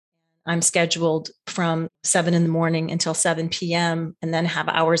I'm scheduled from 7 in the morning until 7 p.m. and then have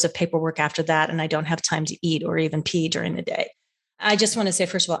hours of paperwork after that. And I don't have time to eat or even pee during the day. I just want to say,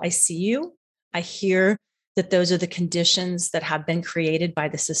 first of all, I see you. I hear that those are the conditions that have been created by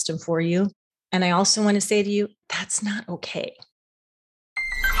the system for you. And I also want to say to you, that's not okay.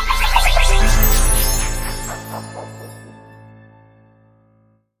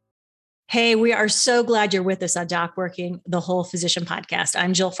 Hey, we are so glad you're with us on Doc Working, the Whole Physician Podcast.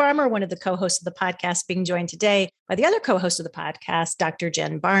 I'm Jill Farmer, one of the co-hosts of the podcast, being joined today by the other co-host of the podcast, Dr.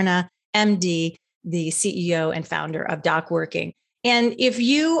 Jen Barna, MD, the CEO and founder of Doc Working. And if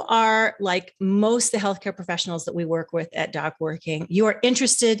you are like most of the healthcare professionals that we work with at Doc Working, you are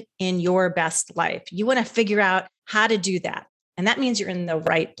interested in your best life. You want to figure out how to do that. And that means you're in the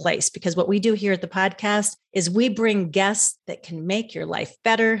right place, because what we do here at the podcast is we bring guests that can make your life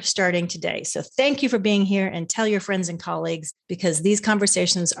better starting today. So thank you for being here, and tell your friends and colleagues, because these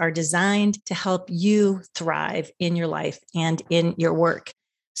conversations are designed to help you thrive in your life and in your work.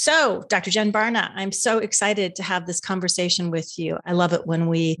 So, Dr. Jen Barna, I'm so excited to have this conversation with you. I love it when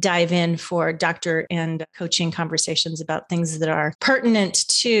we dive in for doctor and coaching conversations about things that are pertinent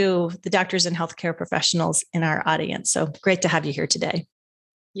to the doctors and healthcare professionals in our audience. So great to have you here today.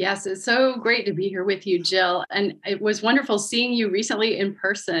 Yes, it's so great to be here with you, Jill. And it was wonderful seeing you recently in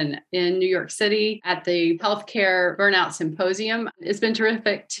person in New York City at the Healthcare Burnout Symposium. It's been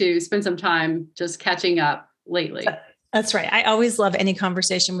terrific to spend some time just catching up lately. That's right. I always love any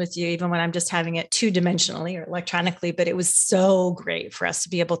conversation with you, even when I'm just having it two-dimensionally or electronically, but it was so great for us to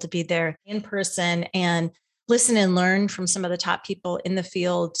be able to be there in person and listen and learn from some of the top people in the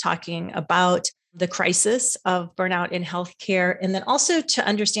field talking about the crisis of burnout in healthcare. And then also to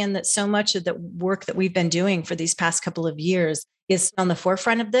understand that so much of the work that we've been doing for these past couple of years is on the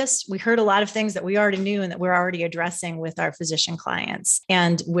forefront of this. We heard a lot of things that we already knew and that we're already addressing with our physician clients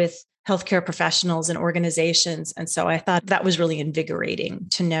and with healthcare professionals and organizations. And so I thought that was really invigorating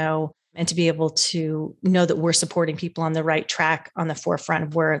to know and to be able to know that we're supporting people on the right track on the forefront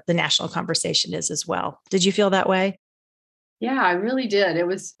of where the national conversation is as well. Did you feel that way? Yeah, I really did. It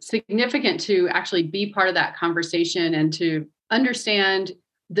was significant to actually be part of that conversation and to understand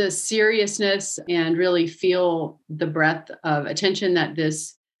the seriousness and really feel the breadth of attention that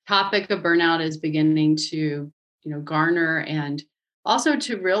this topic of burnout is beginning to, garner, and also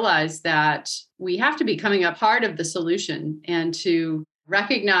to realize that we have to be coming a part of the solution and to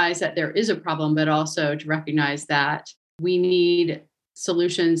recognize that there is a problem, but also to recognize that we need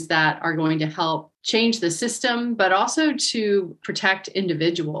solutions that are going to help change the system, but also to protect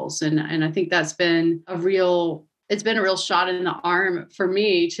individuals. And I think that's been it's been a real shot in the arm for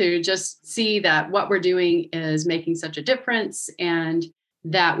me to just see that what we're doing is making such a difference, and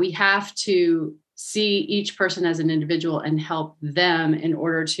that we have to see each person as an individual and help them in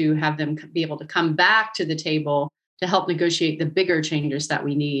order to have them be able to come back to the table to help negotiate the bigger changes that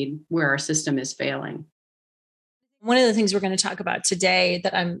we need where our system is failing. One of the things we're going to talk about today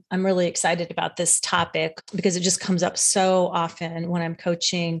that I'm really excited about this topic, because it just comes up so often when I'm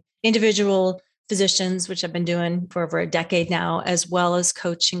coaching individual physicians, which I've been doing for over a decade now, as well as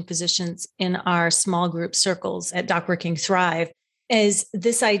coaching physicians in our small group circles at Doc Working Thrive, is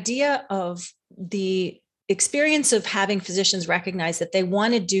this idea of the experience of having physicians recognize that they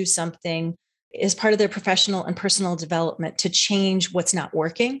want to do something as part of their professional and personal development to change what's not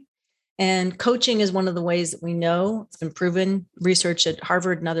working. And coaching is one of the ways that we know, it's been proven, research at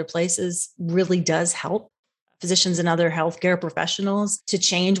Harvard and other places really does help physicians and other healthcare professionals to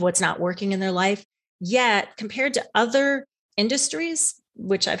change what's not working in their life. Yet, compared to other industries,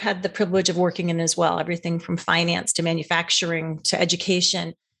 which I've had the privilege of working in as well, everything from finance to manufacturing to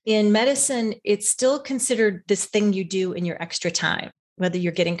education, in medicine, it's still considered this thing you do in your extra time. Whether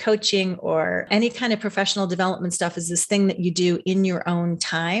you're getting coaching or any kind of professional development stuff is this thing that you do in your own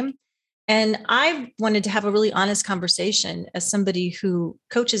time. And I wanted to have a really honest conversation as somebody who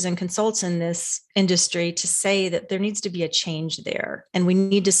coaches and consults in this industry to say that there needs to be a change there. And we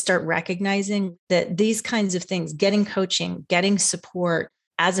need to start recognizing that these kinds of things, getting coaching, getting support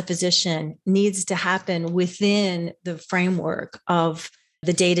as a physician, needs to happen within the framework of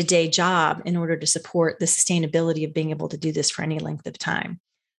the day-to-day job in order to support the sustainability of being able to do this for any length of time.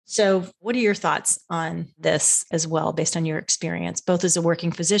 So what are your thoughts on this as well, based on your experience, both as a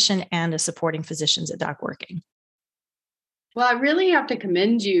working physician and as supporting physicians at Doc Working? Well, I really have to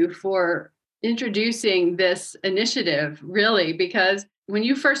commend you for introducing this initiative, really, because when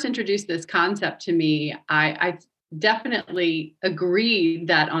you first introduced this concept to me, I definitely agreed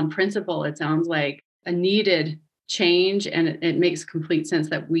that on principle, it sounds like a needed change, and it makes complete sense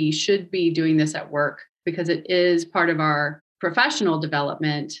that we should be doing this at work because it is part of our professional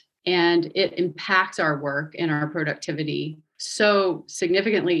development And it impacts our work and our productivity so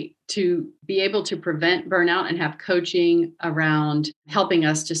significantly to be able to prevent burnout and have coaching around helping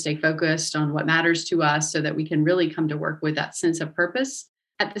us to stay focused on what matters to us so that we can really come to work with that sense of purpose.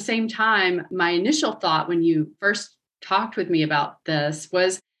 At the same time, my initial thought when you first talked with me about this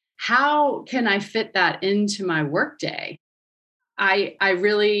was, how can I fit that into my workday? I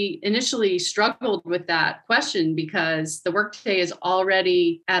really initially struggled with that question because the workday is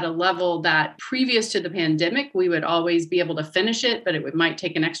already at a level that previous to the pandemic, we would always be able to finish it, but might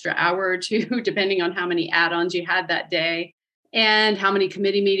take an extra hour or two, depending on how many add-ons you had that day and how many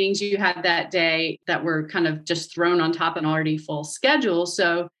committee meetings you had that day that were kind of just thrown on top of an already full schedule.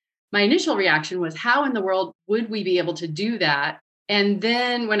 So my initial reaction was, how in the world would we be able to do that? And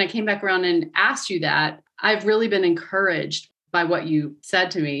then when I came back around and asked you that, I've really been encouraged by what you said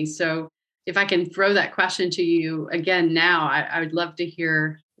to me. So if I can throw that question to you again now, I would love to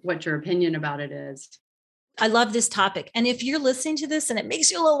hear what your opinion about it is. I love this topic. And if you're listening to this and it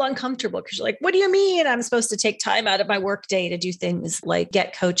makes you a little uncomfortable because you're like, what do you mean I'm supposed to take time out of my work day to do things like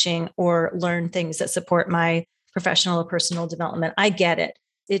get coaching or learn things that support my professional or personal development? I get it.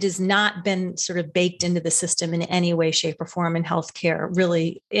 It has not been sort of baked into the system in any way, shape, or form in healthcare,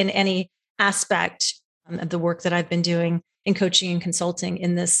 really in any aspect of the work that I've been doing in coaching and consulting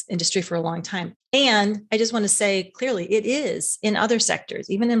in this industry for a long time. And I just want to say clearly, it is in other sectors,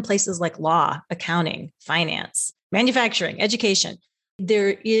 even in places like law, accounting, finance, manufacturing, education.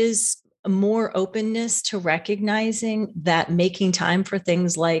 There is more openness to recognizing that making time for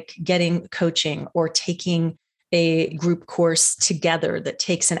things like getting coaching or taking a group course together that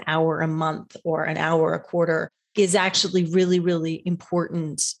takes an hour a month or an hour a quarter is actually really, really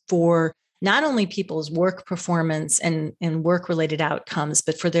important for not only people's work performance and work-related outcomes,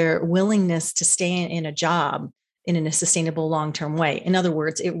 but for their willingness to stay in a job in a sustainable long-term way. In other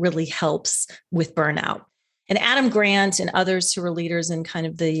words, it really helps with burnout. And Adam Grant and others who are leaders in kind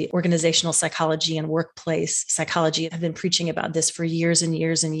of the organizational psychology and workplace psychology have been preaching about this for years and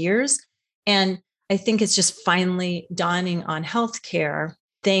years and years. And I think it's just finally dawning on healthcare,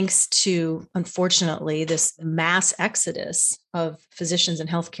 thanks to, unfortunately, this mass exodus of physicians and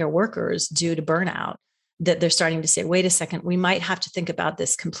healthcare workers due to burnout, that they're starting to say, wait a second, we might have to think about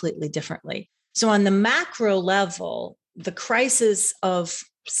this completely differently. So on the macro level, the crisis of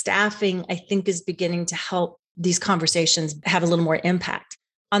staffing, I think, is beginning to help these conversations have a little more impact.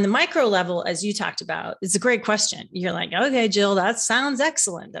 On the micro level, as you talked about, it's a great question. You're like, okay, Jill, that sounds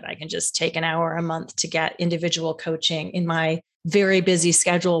excellent that I can just take an hour a month to get individual coaching in my very busy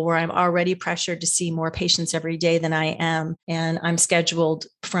schedule where I'm already pressured to see more patients every day than I am. And I'm scheduled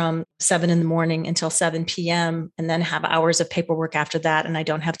from 7 a.m. until 7 p.m. and then have hours of paperwork after that. And I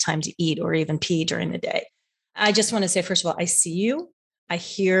don't have time to eat or even pee during the day. I just want to say, first of all, I see you. I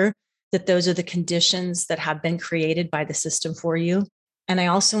hear that those are the conditions that have been created by the system for you. And I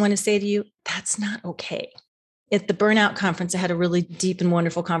also want to say to you, that's not okay. At the Burnout Conference, I had a really deep and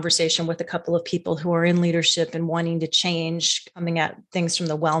wonderful conversation with a couple of people who are in leadership and wanting to change, coming at things from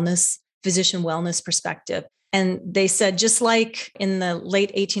the physician wellness perspective. And they said, just like in the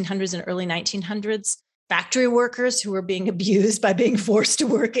late 1800s and early 1900s, factory workers who were being abused by being forced to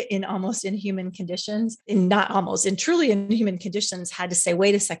work in almost inhuman conditions, in truly inhuman conditions, had to say,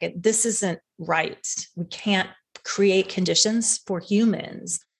 wait a second, this isn't right. We can't create conditions for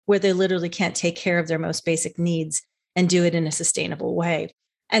humans where they literally can't take care of their most basic needs and do it in a sustainable way.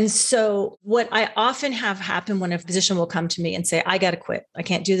 And so what I often have happen when a physician will come to me and say, I got to quit. I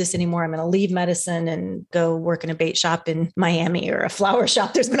can't do this anymore. I'm going to leave medicine and go work in a bait shop in Miami or a flower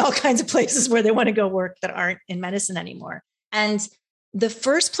shop. There's been all kinds of places where they want to go work that aren't in medicine anymore. And the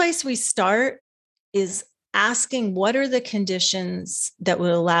first place we start is asking, what are the conditions that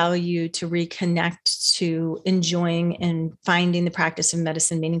will allow you to reconnect to enjoying and finding the practice of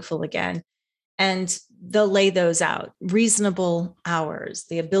medicine meaningful again? And they'll lay those out: reasonable hours,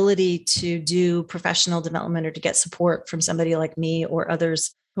 the ability to do professional development or to get support from somebody like me or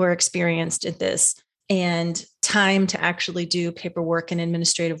others who are experienced at this, and time to actually do paperwork and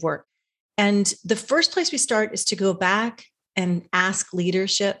administrative work. And the first place we start is to go back and ask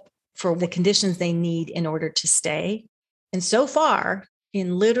leadership for the conditions they need in order to stay. And so far,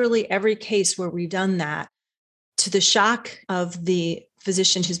 in literally every case where we've done that, to the shock of the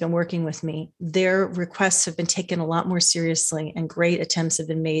physician who's been working with me, their requests have been taken a lot more seriously, and great attempts have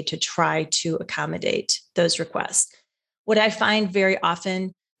been made to try to accommodate those requests. What I find very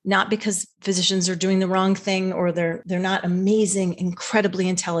often, not because physicians are doing the wrong thing or they're not amazing, incredibly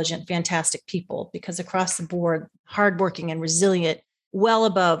intelligent, fantastic people, because across the board, hardworking and resilient, well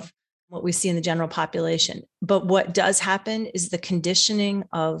above what we see in the general population. But what does happen is the conditioning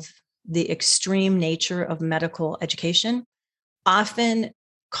of the extreme nature of medical education often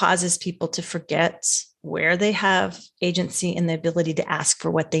causes people to forget where they have agency and the ability to ask for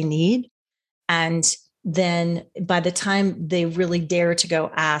what they need. And then by the time they really dare to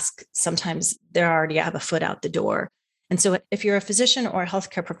go ask, sometimes they already have a foot out the door. And so if you're a physician or a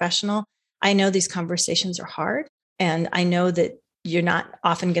healthcare professional, I know these conversations are hard. And I know that you're not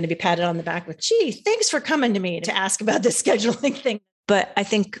often going to be patted on the back with, gee, thanks for coming to me to ask about this scheduling thing. But I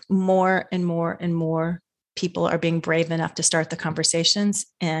think more and more and more people are being brave enough to start the conversations.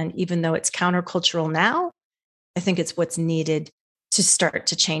 And even though it's countercultural now, I think it's what's needed to start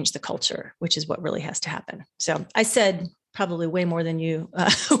to change the culture, which is what really has to happen. So I said probably way more than you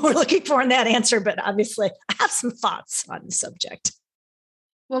were looking for in that answer, but obviously I have some thoughts on the subject.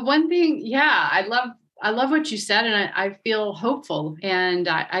 Well, one thing, yeah, I love what you said, and I feel hopeful. And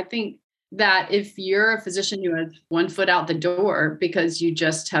I think that if you're a physician who has one foot out the door because you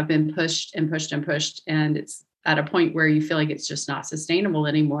just have been pushed and pushed and pushed, and it's at a point where you feel like it's just not sustainable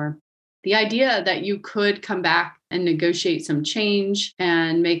anymore, the idea that you could come back and negotiate some change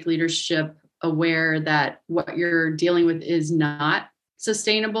and make leadership aware that what you're dealing with is not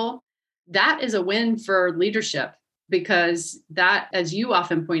sustainable, that is a win for leadership. Because that, as you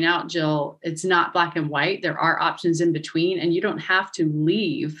often point out, Jill, it's not black and white. There are options in between, and you don't have to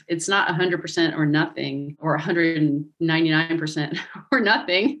leave. It's not 100% or nothing, or 199% or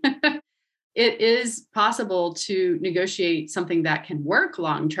nothing. It is possible to negotiate something that can work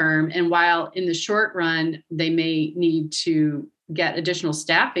long term. And while in the short run, they may need to get additional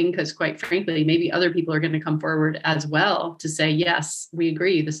staffing, because quite frankly, maybe other people are going to come forward as well to say, yes, we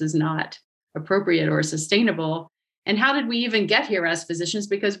agree, this is not appropriate or sustainable. And how did we even get here as physicians?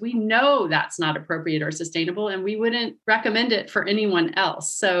 Because we know that's not appropriate or sustainable, and we wouldn't recommend it for anyone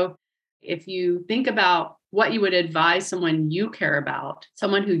else. So if you think about what you would advise someone you care about,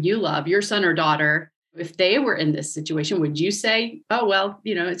 someone who you love, your son or daughter, if they were in this situation, would you say, oh, well,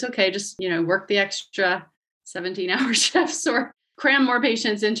 it's okay, just, work the extra 17-hour shifts or cram more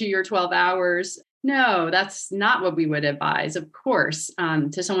patients into your 12 hours? No, that's not what we would advise, of course,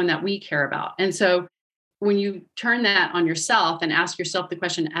 to someone that we care about. And so when you turn that on yourself and ask yourself the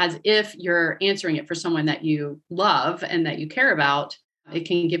question as if you're answering it for someone that you love and that you care about, it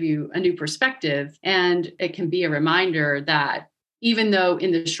can give you a new perspective. And it can be a reminder that even though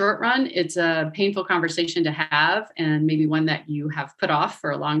in the short run, it's a painful conversation to have, and maybe one that you have put off for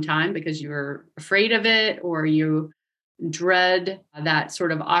a long time because you're afraid of it, or you dread that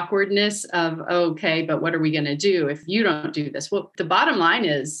sort of awkwardness of, okay, but what are we going to do if you don't do this? Well, the bottom line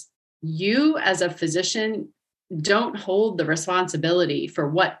is, you as a physician don't hold the responsibility for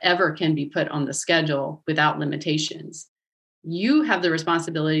whatever can be put on the schedule without limitations. You have the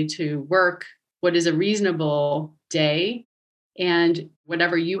responsibility to work what is a reasonable day and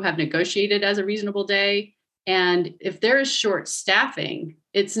whatever you have negotiated as a reasonable day. And if there is short staffing,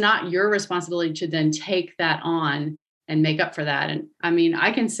 it's not your responsibility to then take that on and make up for that. And I mean,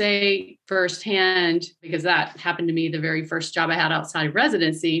 I can say firsthand, because that happened to me the very first job I had outside of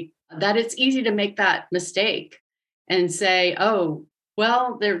residency, that it's easy to make that mistake and say, oh,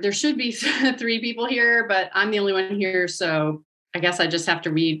 well, there should be 3 people here, but I'm the only one here. So I guess I just have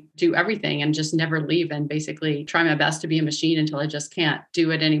to redo everything and just never leave and basically try my best to be a machine until I just can't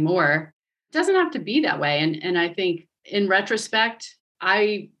do it anymore. It doesn't have to be that way. And I think in retrospect,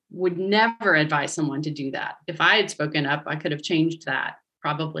 I would never advise someone to do that. If I had spoken up, I could have changed that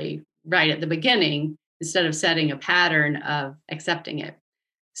probably right at the beginning instead of setting a pattern of accepting it.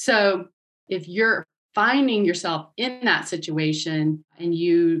 So if you're finding yourself in that situation and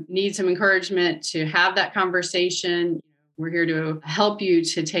you need some encouragement to have that conversation, we're here to help you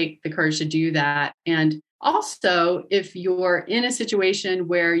to take the courage to do that. And also, if you're in a situation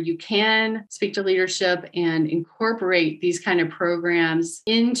where you can speak to leadership and incorporate these kind of programs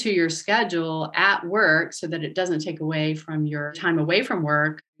into your schedule at work so that it doesn't take away from your time away from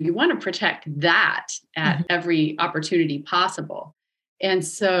work, you want to protect that at every opportunity possible. And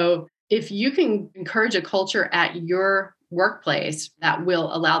so if you can encourage a culture at your workplace that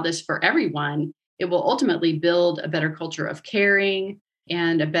will allow this for everyone, it will ultimately build a better culture of caring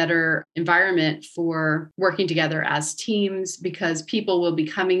and a better environment for working together as teams, because people will be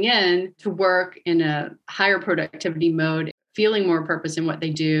coming in to work in a higher productivity mode, feeling more purpose in what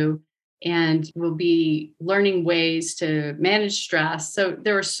they do, and will be learning ways to manage stress. So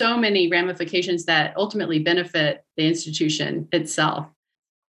there are so many ramifications that ultimately benefit the institution itself.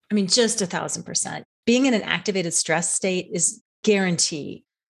 I mean, just 1,000%. Being in an activated stress state is guarantee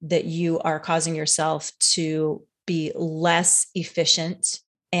that you are causing yourself to be less efficient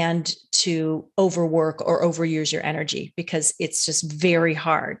and to overwork or overuse your energy, because it's just very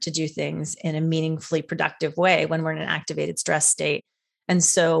hard to do things in a meaningfully productive way when we're in an activated stress state. And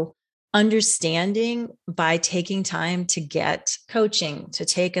so understanding by taking time to get coaching, to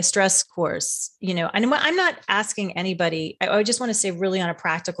take a stress course, and I'm not asking anybody, I just want to say really on a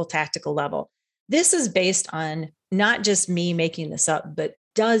practical, tactical level, this is based on not just me making this up, but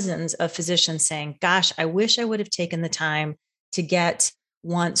dozens of physicians saying, gosh, I wish I would have taken the time to get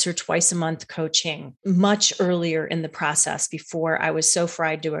once or twice a month coaching much earlier in the process before I was so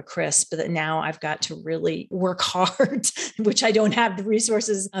fried to a crisp that now I've got to really work hard, which I don't have the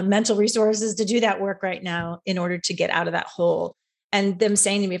resources, mental resources to do that work right now in order to get out of that hole. And them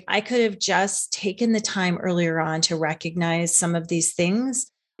saying to me, if I could have just taken the time earlier on to recognize some of these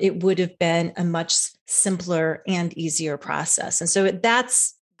things, it would have been a much simpler and easier process. And so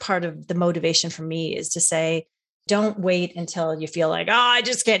that's part of the motivation for me, is to say, don't wait until you feel like, oh, I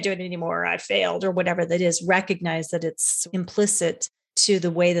just can't do it anymore, I failed, or whatever that is. Recognize that it's implicit to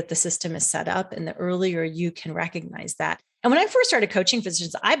the way that the system is set up. And the earlier you can recognize that. And when I first started coaching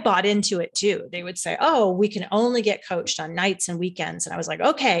physicians, I bought into it too. They would say, oh, we can only get coached on nights and weekends. And I was like,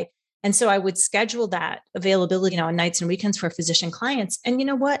 okay. And so I would schedule that availability, on nights and weekends for physician clients. And you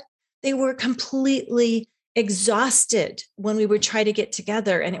know what? They were completely exhausted when we would try to get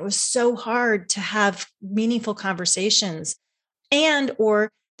together. And it was so hard to have meaningful conversations,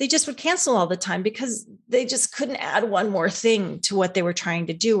 or they just would cancel all the time because they just couldn't add one more thing to what they were trying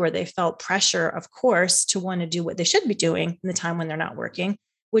to do, or they felt pressure, of course, to want to do what they should be doing in the time when they're not working,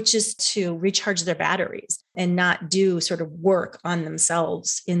 which is to recharge their batteries and not do sort of work on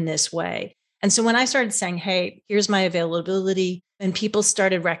themselves in this way. And so when I started saying, hey, here's my availability, and people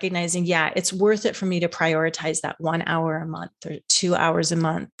started recognizing, yeah, it's worth it for me to prioritize that 1 hour a month or 2 hours a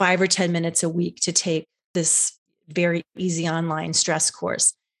month, 5 or 10 minutes a week to take this very easy online stress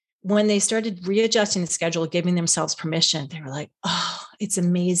course. When they started readjusting the schedule, giving themselves permission, they were like, oh, it's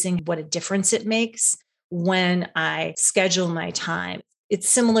amazing what a difference it makes when I schedule my time. It's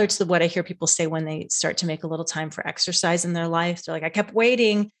similar to what I hear people say when they start to make a little time for exercise in their life. They're like, I kept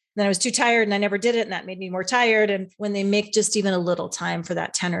waiting, then I was too tired and I never did it. And that made me more tired. And when they make just even a little time for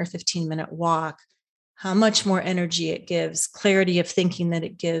that 10 or 15-minute walk, how much more energy it gives, clarity of thinking that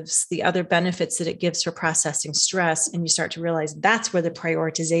it gives, the other benefits that it gives for processing stress. And you start to realize that's where the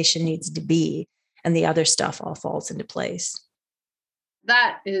prioritization needs to be. And the other stuff all falls into place.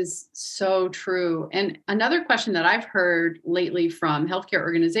 That is so true. And another question that I've heard lately from healthcare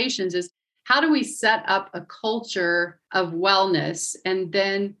organizations is, how do we set up a culture of wellness? And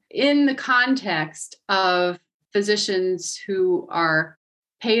then in the context of physicians who are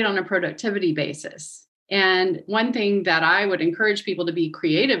paid on a productivity basis. And one thing that I would encourage people to be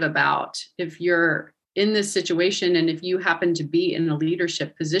creative about, if you're in this situation and if you happen to be in a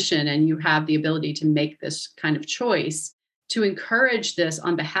leadership position and you have the ability to make this kind of choice, to encourage this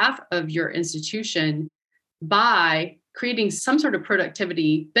on behalf of your institution by creating some sort of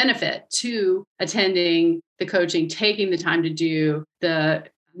productivity benefit to attending the coaching, taking the time to do the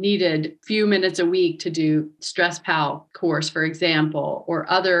needed few minutes a week to do Stress Pal course, for example, or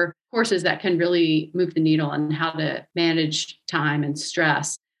other courses that can really move the needle on how to manage time and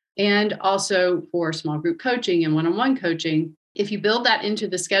stress. And also for small group coaching and one-on-one coaching, if you build that into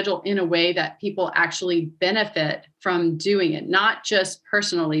the schedule in a way that people actually benefit from doing it, not just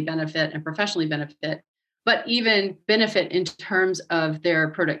personally benefit and professionally benefit, but even benefit in terms of their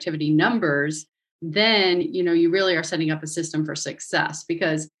productivity numbers, then you really are setting up a system for success.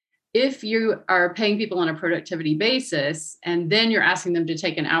 Because if you are paying people on a productivity basis and then you're asking them to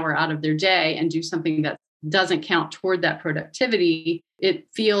take an hour out of their day and do something that doesn't count toward that productivity, it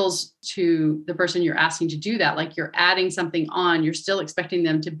feels to the person you're asking to do that like you're adding something on. You're still expecting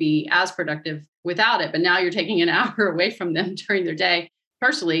them to be as productive without it, but now you're taking an hour away from them during their day.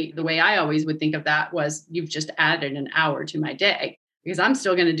 Personally, the way I always would think of that was, you've just added an hour to my day, because I'm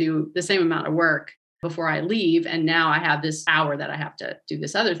still going to do the same amount of work before I leave. And now I have this hour that I have to do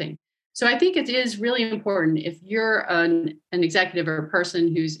this other thing. So I think it is really important, if you're an executive or a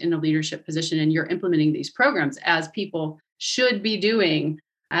person who's in a leadership position and you're implementing these programs, as people should be doing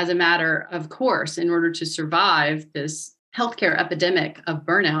as a matter of course, in order to survive this healthcare epidemic of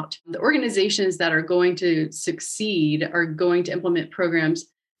burnout. The organizations that are going to succeed are going to implement programs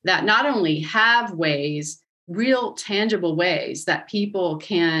that not only have ways, real tangible ways that people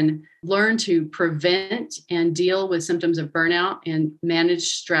can learn to prevent and deal with symptoms of burnout and manage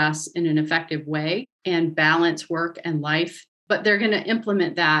stress in an effective way and balance work and life. But they're going to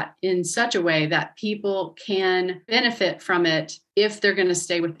implement that in such a way that people can benefit from it if they're going to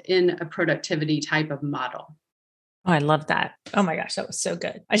stay within a productivity type of model. Oh, I love that. Oh my gosh, that was so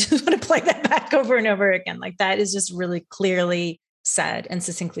good. I just want to play that back over and over again. Like that is just really clearly said and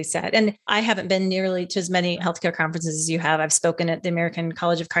succinctly said. And I haven't been nearly to as many healthcare conferences as you have. I've spoken at the American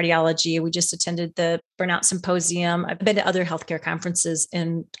College of Cardiology. We just attended the Burnout Symposium. I've been to other healthcare conferences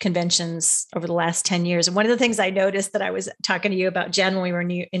and conventions over the last 10 years. And one of the things I noticed that I was talking to you about, Jen, when we were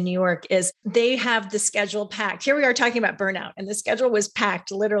in New York, is they have the schedule packed. Here we are talking about burnout, and the schedule was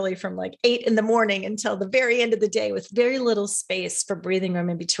packed literally from like 8 in the morning until the very end of the day with very little space for breathing room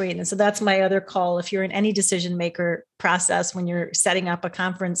in between. And so that's my other call. If you're in any decision maker process, when you're setting up a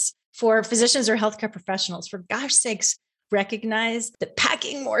conference for physicians or healthcare professionals, for gosh sakes, recognize that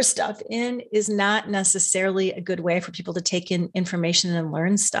packing more stuff in is not necessarily a good way for people to take in information and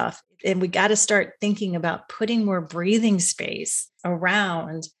learn stuff. And we got to start thinking about putting more breathing space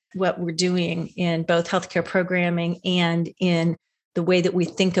around what we're doing in both healthcare programming and in the way that we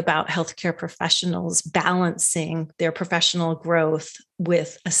think about healthcare professionals balancing their professional growth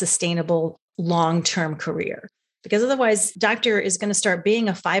with a sustainable long-term career. Because otherwise, doctor is going to start being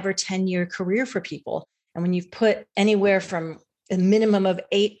a 5 or 10 year career for people. And when you've put anywhere from a minimum of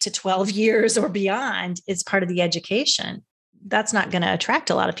 8 to 12 years or beyond, it's part of the education. That's not going to attract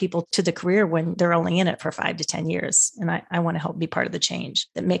a lot of people to the career when they're only in it for 5 to 10 years. And I want to help be part of the change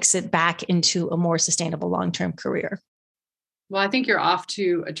that makes it back into a more sustainable long-term career. Well, I think you're off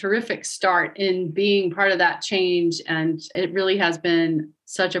to a terrific start in being part of that change. And it really has been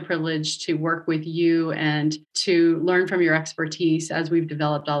such a privilege to work with you and to learn from your expertise as we've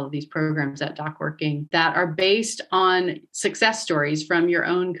developed all of these programs at DocWorking that are based on success stories from your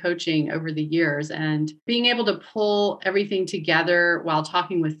own coaching over the years, and being able to pull everything together while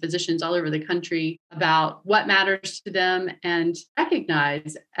talking with physicians all over the country about what matters to them, and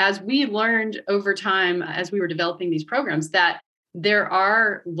recognize, as we learned over time as we were developing these programs, that there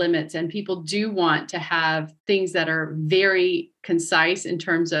are limits and people do want to have things that are very concise in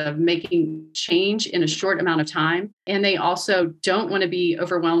terms of making change in a short amount of time. And they also don't want to be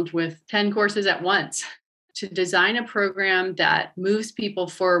overwhelmed with 10 courses at once. To design a program that moves people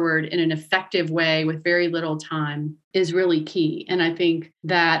forward in an effective way with very little time is really key. And I think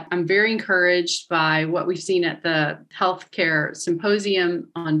that I'm very encouraged by what we've seen at the Healthcare Symposium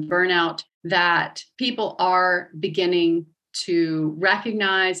on burnout, that people are beginning to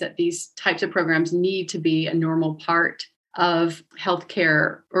recognize that these types of programs need to be a normal part of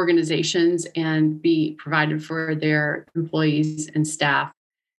healthcare organizations and be provided for their employees and staff.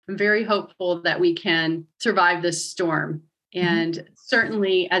 I'm very hopeful that we can survive this storm. And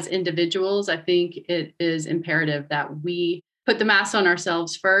certainly as individuals, I think it is imperative that we put the mask on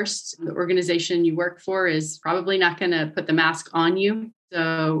ourselves first. The organization you work for is probably not going to put the mask on you.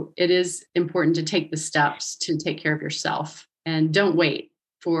 So it is important to take the steps to take care of yourself, and don't wait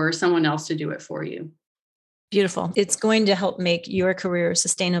for someone else to do it for you. Beautiful. It's going to help make your career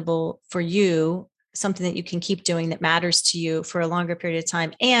sustainable for you, something that you can keep doing that matters to you for a longer period of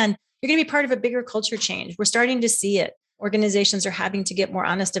time. And you're going to be part of a bigger culture change. We're starting to see it. Organizations are having to get more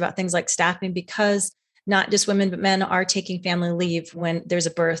honest about things like staffing, because not just women, but men are taking family leave when there's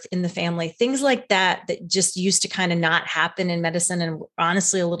a birth in the family. Things like that, that just used to kind of not happen in medicine and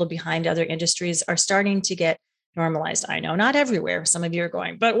honestly a little behind other industries, are starting to get normalized. I know not everywhere. Some of you are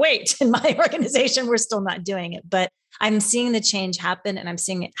going, but wait, in my organization, we're still not doing it. But I'm seeing the change happen, and I'm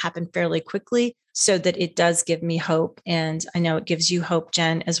seeing it happen fairly quickly, so that it does give me hope. And I know it gives you hope,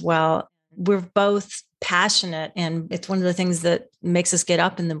 Jen, as well. We're both passionate, and it's one of the things that makes us get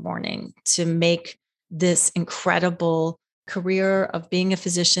up in the morning to make this incredible career of being a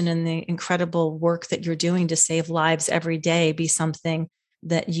physician and the incredible work that you're doing to save lives every day be something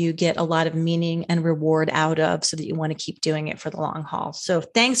that you get a lot of meaning and reward out of, so that you want to keep doing it for the long haul. So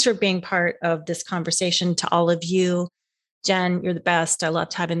thanks for being part of this conversation. To all of you, Jen, you're the best. I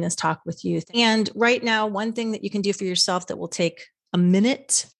loved having this talk with you. And right now, one thing that you can do for yourself that will take a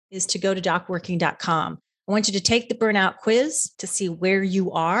minute is to go to docworking.com. I want you to take the burnout quiz to see where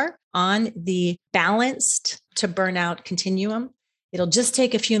you are on the balanced to burnout continuum. It'll just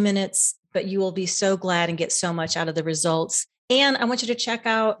take a few minutes, but you will be so glad and get so much out of the results. And I want you to check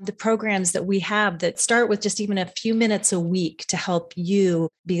out the programs that we have that start with just even a few minutes a week to help you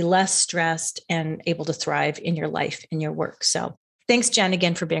be less stressed and able to thrive in your life and your work. So thanks, Jen,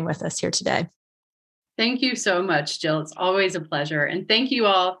 again for being with us here today. Thank you so much, Jill. It's always a pleasure. And thank you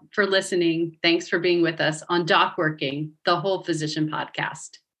all for listening. Thanks for being with us on DocWorking, the Whole Physician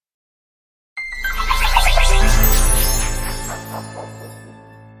Podcast.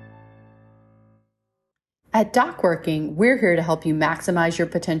 At DocWorking, we're here to help you maximize your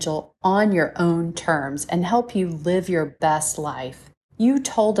potential on your own terms and help you live your best life. You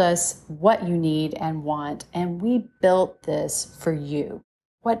told us what you need and want, and we built this for you.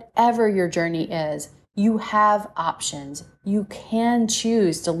 Whatever your journey is, you have options. You can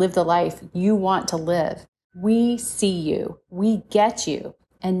choose to live the life you want to live. We see you. We get you.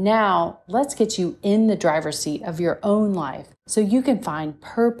 And now let's get you in the driver's seat of your own life so you can find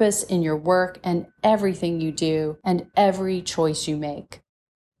purpose in your work and everything you do and every choice you make.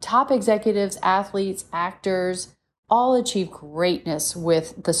 Top executives, athletes, actors, all achieve greatness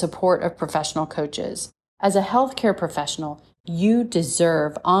with the support of professional coaches. As a healthcare professional, you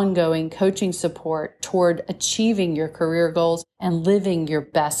deserve ongoing coaching support toward achieving your career goals and living your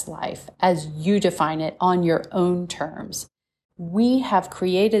best life as you define it on your own terms. We have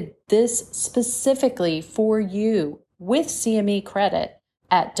created this specifically for you with CME credit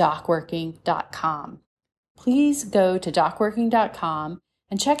at docworking.com. Please go to docworking.com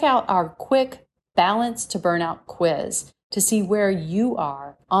and check out our quick Balance to Burnout quiz to see where you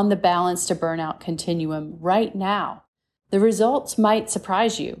are on the Balance to Burnout continuum right now. The results might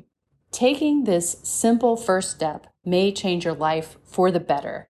surprise you. Taking this simple first step may change your life for the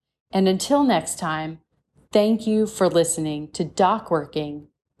better. And until next time, thank you for listening to Doc Working,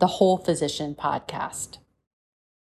 the Whole Physician Podcast.